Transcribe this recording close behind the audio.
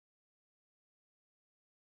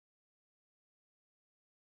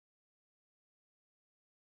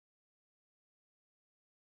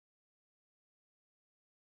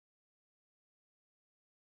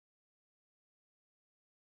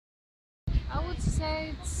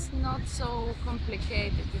say it's not so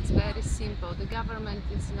complicated, it's very simple. The government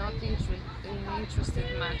is not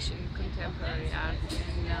interested much in contemporary art,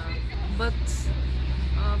 but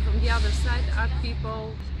from the other side, art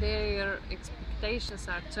people, their expectations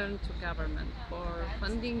are turned to government for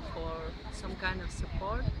funding, for some kind of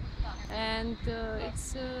support, and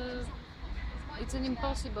it's an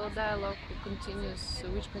impossible dialogue which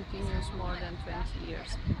continues more than 20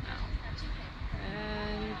 years now.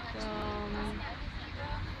 And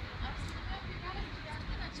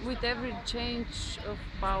with every change of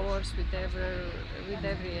powers, with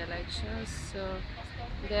every elections,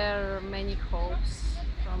 there are many hopes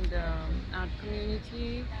from the art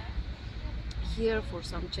community here for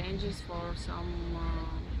some changes, for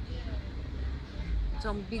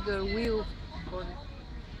some bigger will for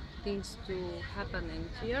things to happen in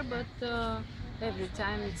here, but every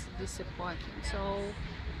time it's disappointing. So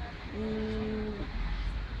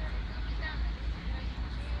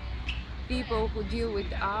people who deal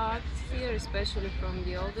with art here, especially from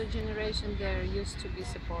the older generation, they're used to be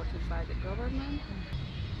supported by the government.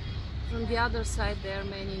 From the other side, there are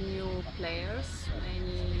many new players,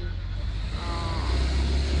 many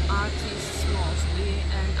artists mostly,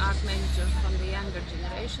 and art managers from the younger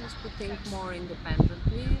generations who think more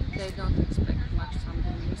independently. They don't expect much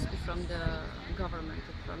from the government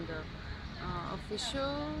or from the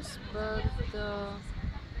officials, but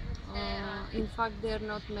in fact there are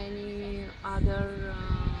not many other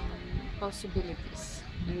possibilities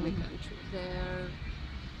in the country.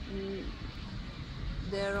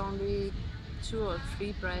 There are only 2 or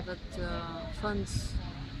 3 private funds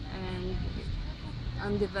and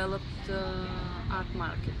undeveloped art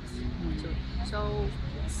market too. So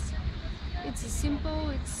it's simple.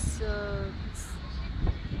 It's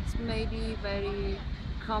maybe very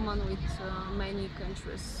common with many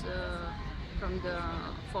countries from the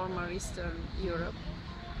former Eastern Europe,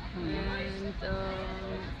 and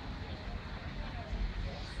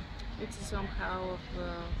it's somehow of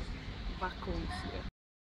a vacuum here.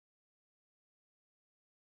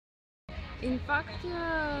 In fact,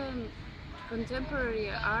 contemporary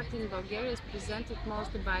art in Bulgaria is presented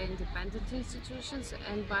mostly by independent institutions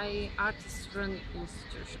and by artist-run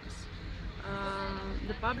institutions.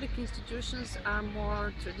 The public institutions are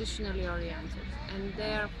more traditionally oriented, and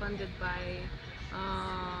they are funded by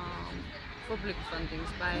public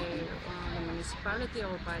fundings, by the municipality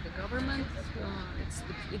or by the government.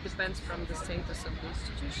 It depends from the status of the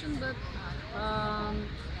institution, but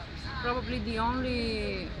probably the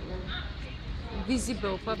only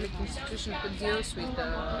visible public institution who deals with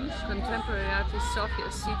contemporary art is Sofia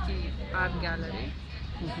City Art Gallery,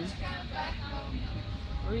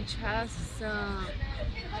 which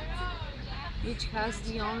has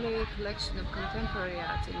the only collection of contemporary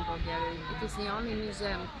art in Bulgaria. It is the only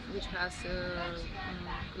museum which has a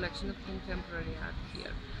collection of contemporary art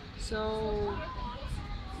here. So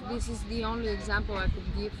this is the only example I could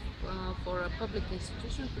give for a public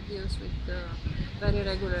institution who deals with very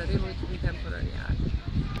regularly with contemporary art.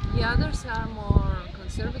 The others are more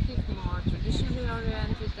conservative, more traditionally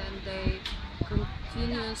oriented, and they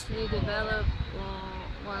continuously develop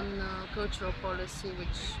one cultural policy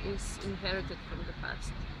which is inherited from the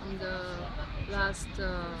past, from the last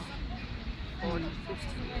 40,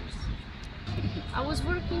 50 years. I was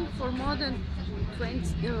working for more than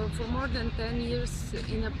 10 years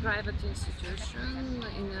in a private institution,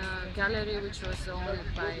 in a gallery which was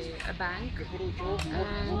owned by a bank,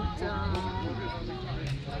 and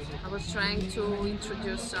I was trying to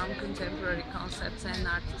introduce some contemporary concepts and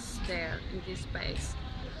artists there in this space.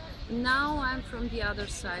 Now I'm from the other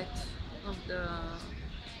side of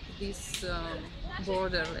this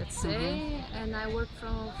border, let's say, and I work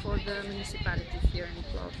for the municipality here in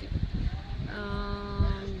Plovdiv.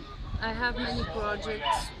 I have many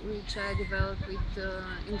projects which I developed with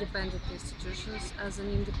independent institutions as an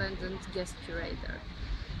independent guest curator.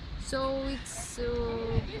 So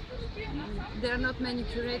there are not many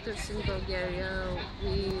curators in Bulgaria.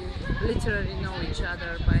 We literally know each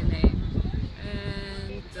other by name,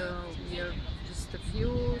 and we are just a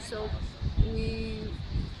few. So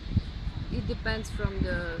it depends from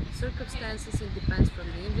the circumstances, it depends from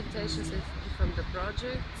the invitations, and from the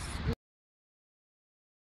projects.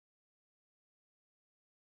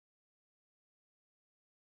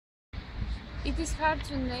 It is hard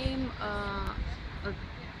to name a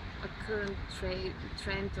current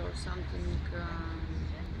trend or something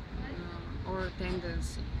or a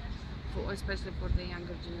tendency. especially for the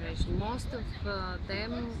younger generation. Most of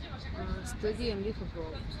them study and live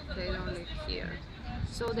abroad. They don't live here.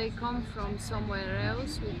 So they come from somewhere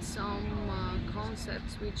else with some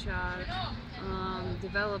concepts which are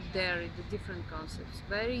developed there, the different concepts.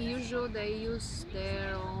 Very usual they use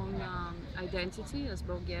their own identity as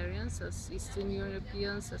Bulgarians, as Eastern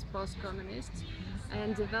Europeans, as post-communists,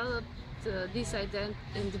 and develop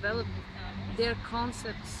their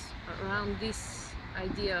concepts around this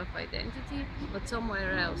idea of identity, but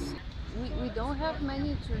somewhere else. We don't have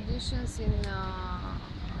many traditions in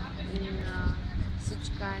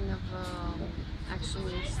such kind of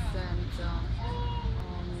actionist and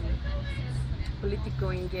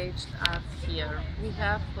political engaged art here. We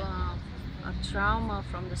have a trauma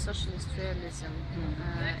from the socialist realism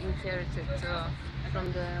inherited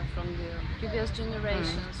from the previous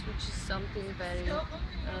generations, which is something very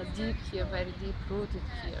deep here, very deep rooted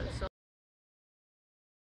here. So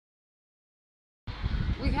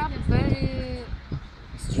we have a very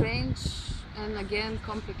strange and again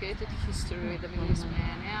complicated history with the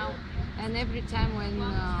Biennale, and every time when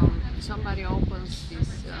somebody opens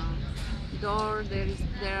this door,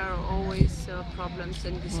 there are always problems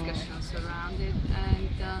and discussions around it, and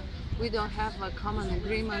we don't have a common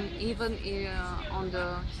agreement even on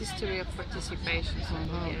the history of participations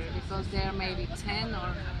here, because there are maybe 10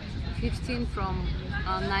 or 15 from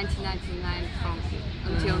 1999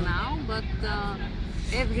 until now, but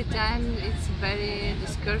every time it's very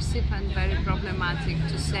discursive and very problematic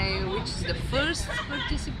to say which is the first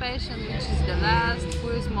participation, which is the last, who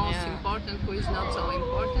is most important, who is not so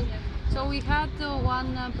important. So we had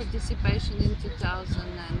one participation in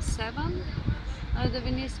 2007 at the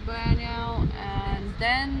Venice Biennale, and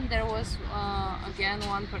then there was again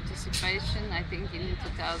one participation, I think in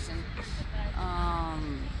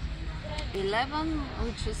 2011,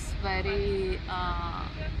 which is very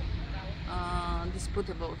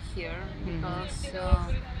disputable here, because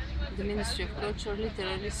the Ministry of Culture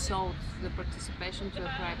literally sold the participation to a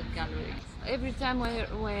private gallery. Every time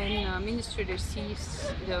when Ministry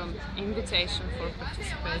receives the invitation for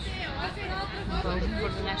participation, for the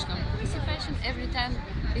national participation, every time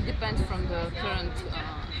it depends from the current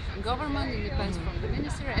government, it depends from the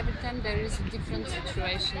Ministry, every time there is a different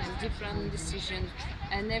situation, a different decision,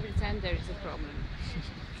 and every time there is a problem.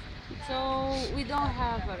 So we don't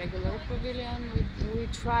have a regular pavilion. We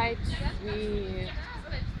tried, we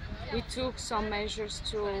took some measures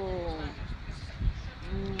to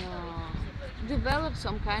develop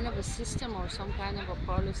some kind of a system or some kind of a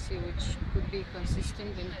policy which could be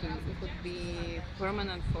consistent and could be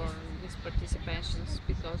permanent for these participations,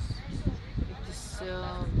 because it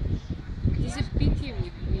is a pity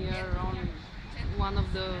we are on one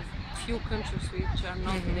of the few countries which are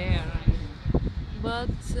not there. But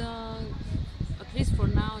at least for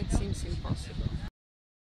now it seems impossible.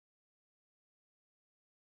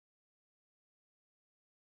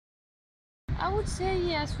 I would say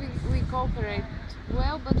yes, we cooperate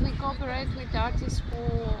well, but we cooperate with artists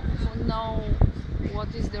who know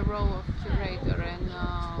what is the role of curator and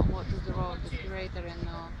what is the role of the curator, and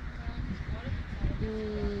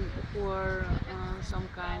who are some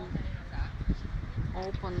kind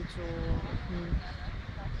open to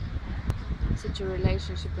such a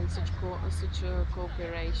relationship and such a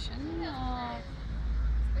cooperation.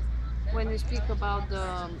 When we speak about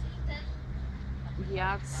the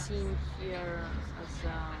art scene here as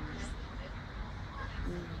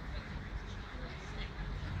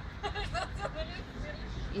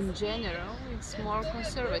in general, it's more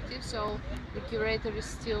conservative, so the curator is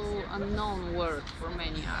still a known word for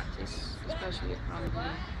many artists, especially from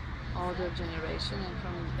the older generation, and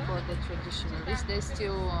for the traditionalists. They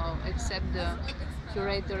still accept the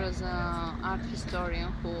curator as an art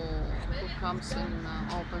historian who comes and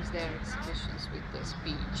opens their exhibitions with the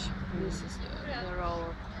speech. This is the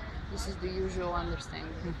role. This is the usual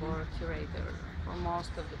understanding for a curator for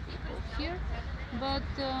most of the people here. But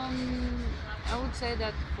I would say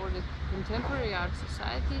that for the contemporary art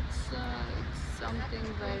society, it's something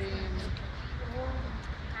very.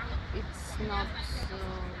 It's not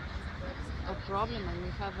a problem, and we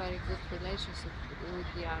have very good relationship with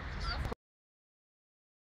the artists.